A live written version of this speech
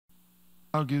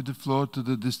I'll give the floor to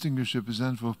the distinguished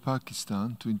representative of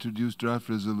Pakistan to introduce draft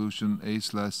resolution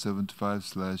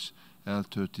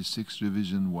A/75/L36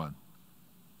 revision 1.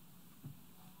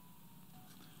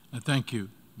 Thank you,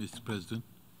 Mr. President.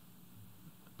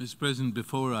 Mr. President,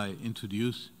 before I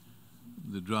introduce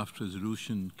the draft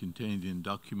resolution contained in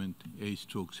document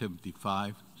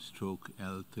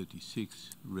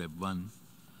A/75/L36 Rev 1,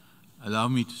 allow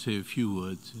me to say a few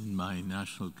words in my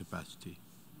national capacity.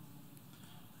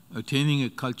 Attaining a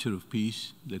culture of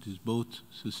peace that is both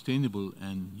sustainable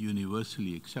and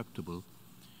universally acceptable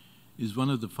is one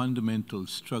of the fundamental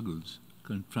struggles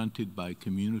confronted by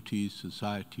communities,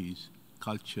 societies,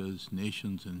 cultures,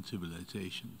 nations, and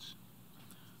civilizations.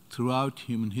 Throughout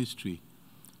human history,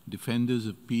 defenders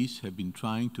of peace have been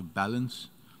trying to balance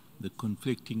the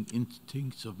conflicting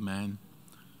instincts of man,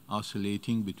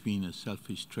 oscillating between a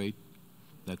selfish trait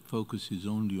that focuses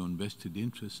only on vested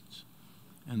interests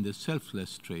and the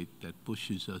selfless trait that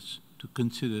pushes us to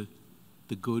consider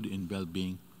the good and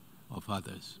well-being of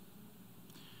others.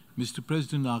 Mr.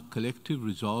 President, our collective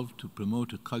resolve to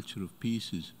promote a culture of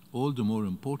peace is all the more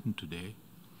important today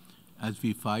as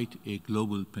we fight a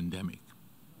global pandemic.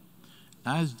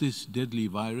 As this deadly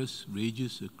virus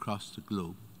rages across the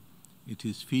globe, it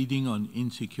is feeding on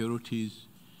insecurities,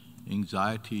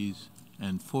 anxieties,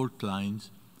 and fault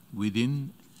lines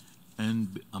within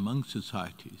and among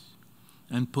societies,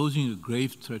 and posing a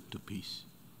grave threat to peace.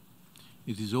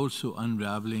 It is also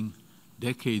unraveling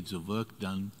decades of work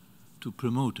done to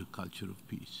promote a culture of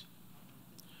peace.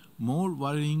 More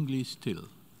worryingly still,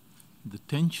 the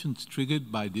tensions triggered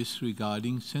by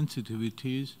disregarding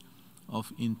sensitivities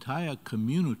of entire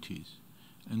communities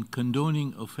and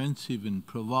condoning offensive and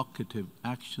provocative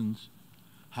actions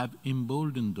have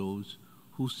emboldened those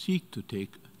who seek to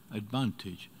take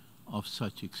advantage of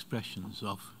such expressions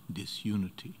of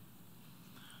disunity.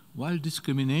 While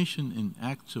discrimination and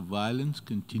acts of violence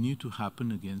continue to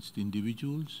happen against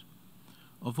individuals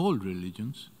of all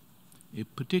religions, a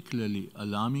particularly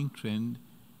alarming trend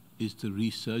is the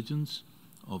resurgence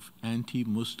of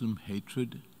anti-Muslim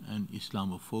hatred and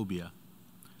Islamophobia,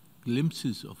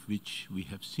 glimpses of which we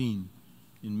have seen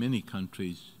in many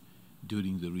countries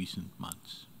during the recent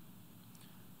months.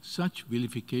 Such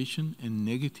vilification and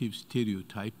negative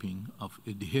stereotyping of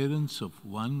adherents of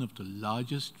one of the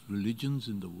largest religions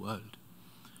in the world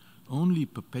only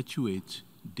perpetuates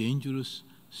dangerous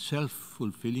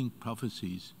self-fulfilling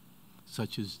prophecies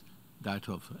such as that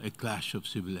of a clash of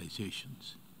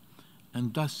civilizations,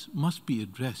 and thus must be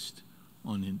addressed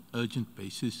on an urgent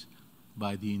basis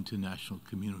by the international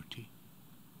community.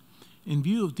 In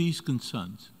view of these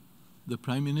concerns, the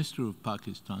Prime Minister of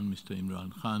Pakistan, Mr.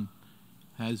 Imran Khan,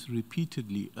 has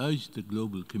repeatedly urged the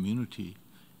global community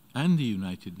and the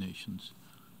United Nations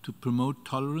to promote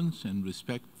tolerance and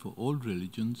respect for all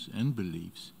religions and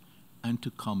beliefs and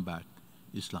to combat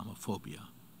Islamophobia.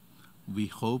 We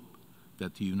hope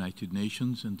that the United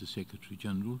Nations and the Secretary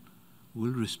General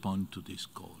will respond to this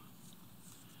call.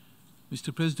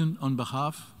 Mr. President, on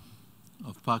behalf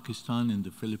of Pakistan and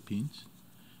the Philippines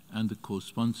and the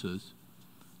co-sponsors,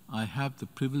 I have the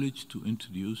privilege to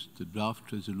introduce the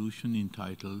draft resolution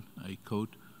entitled, I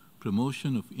quote,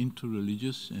 Promotion of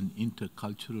Interreligious and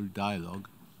Intercultural Dialogue,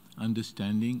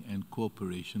 Understanding and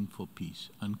Cooperation for Peace,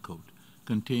 unquote,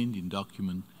 contained in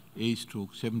document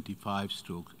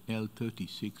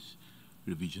A/75/L36,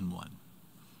 revision 1.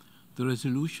 The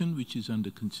resolution which is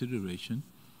under consideration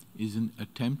is an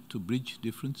attempt to bridge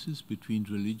differences between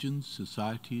religions,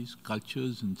 societies,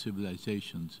 cultures, and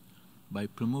civilizations by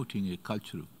promoting a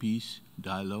culture of peace,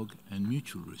 dialogue, and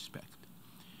mutual respect.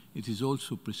 It is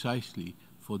also precisely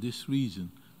for this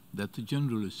reason that the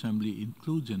General Assembly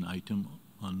includes an item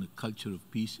on the culture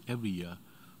of peace every year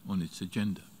on its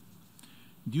agenda.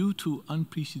 Due to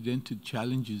unprecedented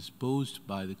challenges posed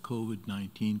by the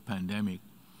COVID-19 pandemic,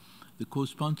 the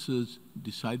co-sponsors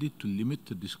decided to limit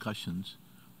the discussions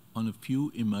on a few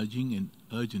emerging and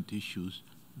urgent issues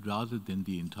rather than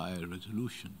the entire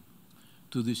resolution.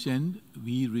 To this end,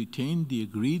 we retained the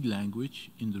agreed language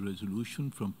in the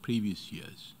resolution from previous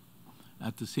years.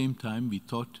 At the same time, we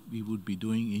thought we would be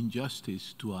doing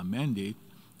injustice to our mandate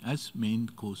as main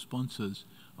co-sponsors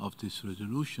of this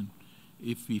resolution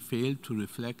if we failed to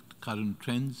reflect current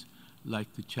trends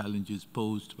like the challenges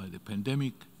posed by the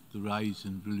pandemic, the rise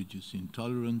in religious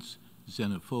intolerance,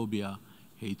 xenophobia,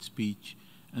 hate speech,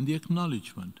 and the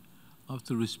acknowledgement of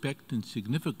the respect and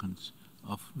significance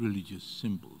of religious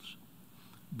symbols.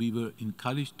 We were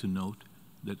encouraged to note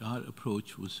that our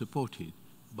approach was supported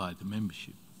by the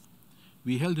membership.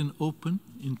 We held an open,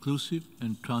 inclusive,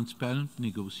 and transparent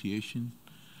negotiation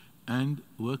and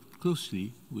worked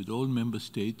closely with all member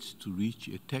states to reach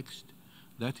a text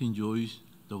that enjoys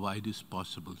the widest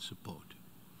possible support.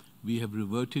 We have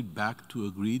reverted back to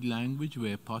agreed language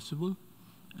where possible,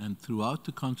 and throughout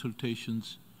the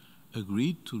consultations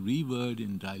agreed to reword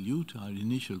and dilute our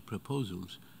initial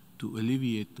proposals to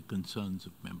alleviate the concerns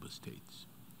of member states.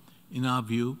 In our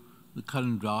view, the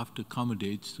current draft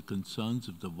accommodates the concerns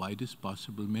of the widest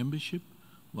possible membership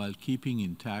while keeping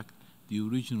intact the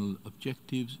original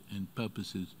objectives and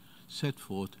purposes set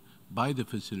forth by the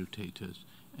facilitators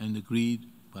and agreed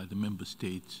by the member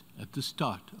states at the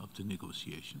start of the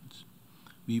negotiations.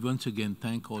 We once again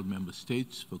thank all member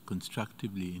states for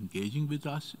constructively engaging with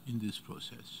us in this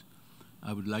process.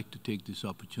 I would like to take this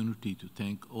opportunity to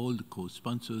thank all the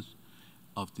co-sponsors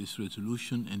of this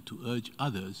resolution and to urge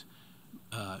others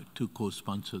to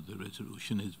co-sponsor the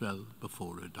resolution as well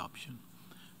before adoption.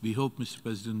 We hope, Mr.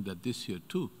 President, that this year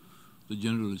too, the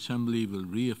General Assembly will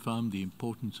reaffirm the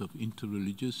importance of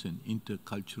interreligious and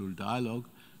intercultural dialogue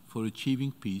for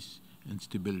achieving peace and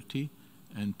stability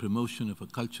and promotion of a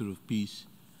culture of peace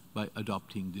by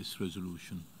adopting this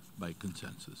resolution by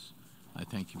consensus. I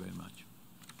thank you very much.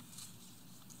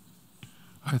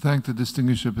 I thank the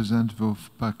distinguished representative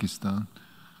of Pakistan.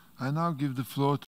 I now give the floor to